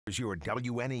Here's your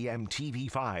WNEM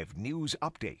TV5 news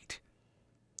update.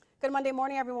 Good Monday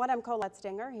morning, everyone. I'm Colette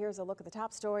Stinger. Here's a look at the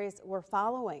top stories we're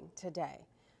following today.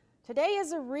 Today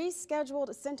is a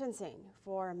rescheduled sentencing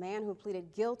for a man who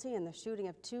pleaded guilty in the shooting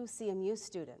of two CMU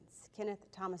students. Kenneth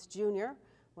Thomas Jr.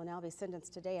 will now be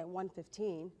sentenced today at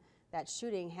 1:15. That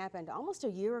shooting happened almost a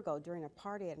year ago during a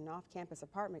party at an off-campus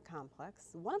apartment complex.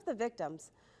 One of the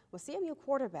victims was CMU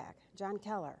quarterback John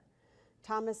Keller.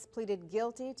 Thomas pleaded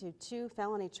guilty to 2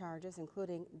 felony charges,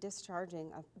 including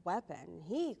discharging a weapon.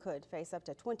 He could face up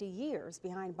to 20 years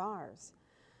behind bars.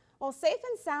 Well, Safe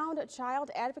and Sound Child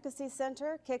Advocacy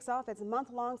Center kicks off its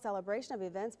month-long celebration of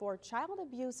events for Child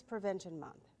Abuse Prevention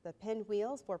Month. The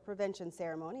Pinwheels for Prevention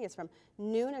ceremony is from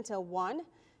noon until 1.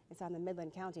 It's on the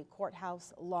Midland County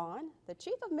Courthouse lawn. The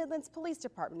Chief of Midland's Police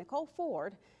Department, Nicole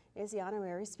Ford, is the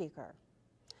honorary speaker.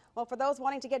 Well, for those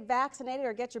wanting to get vaccinated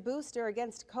or get your booster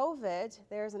against COVID,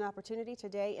 there's an opportunity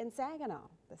today in Saginaw.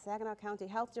 The Saginaw County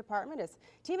Health Department is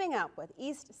teaming up with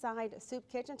East Side Soup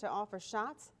Kitchen to offer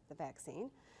shots of the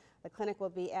vaccine. The clinic will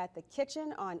be at the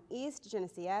kitchen on East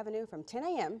Genesee Avenue from 10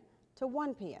 a.m. to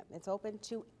 1 p.m. It's open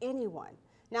to anyone.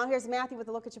 Now here's Matthew with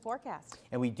a look at your forecast.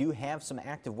 And we do have some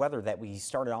active weather that we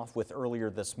started off with earlier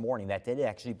this morning. That did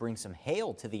actually bring some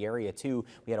hail to the area too.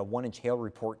 We had a 1-inch hail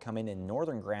report come in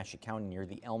northern Gratiot County near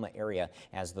the Elma area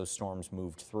as those storms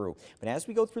moved through. But as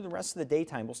we go through the rest of the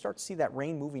daytime, we'll start to see that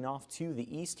rain moving off to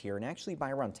the east here. And actually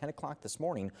by around 10 o'clock this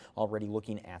morning, already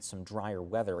looking at some drier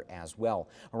weather as well.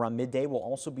 Around midday will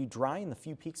also be dry and the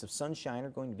few peaks of sunshine are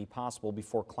going to be possible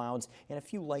before clouds and a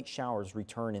few light showers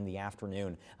return in the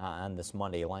afternoon on this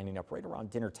Monday, lining up right around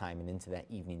dinner time and into that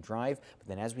evening drive. But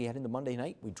then as we head into Monday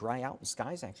night, we dry out and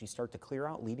skies actually start to clear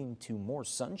out, leading to more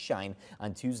sunshine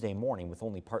on Tuesday morning with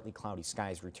only partly cloudy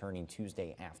skies returning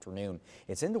Tuesday afternoon.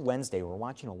 It's into Wednesday. We're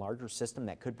watching a larger system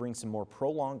that could bring some more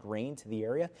prolonged rain to the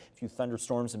area. A few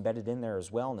thunderstorms embedded in there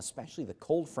as well, and especially the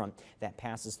cold front that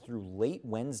passes through late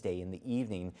Wednesday in the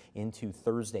evening into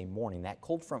Thursday morning. That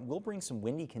cold front will bring some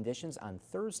windy conditions on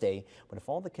Thursday, but if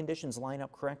all the conditions line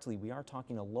up correctly, we are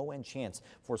talking a low-end chance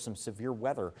for some severe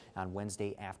weather on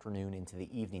Wednesday afternoon into the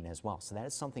evening as well. So that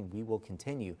is something we will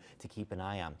continue to keep an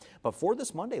eye on. But for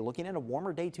this Monday, looking at a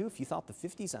warmer day too. If you thought the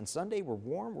 50s on Sunday were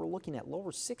warm, we're looking at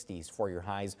lower 60s for your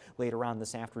highs later on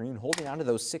this afternoon, holding on to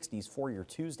those 60s for your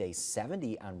Tuesday,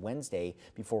 70 on Wednesday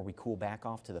before we cool back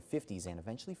off to the 50s and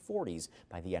eventually 40s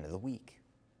by the end of the week.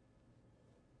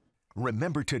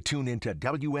 Remember to tune into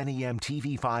WNEM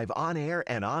TV5 on air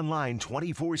and online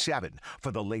 24/7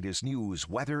 for the latest news,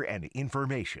 weather, and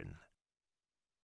information.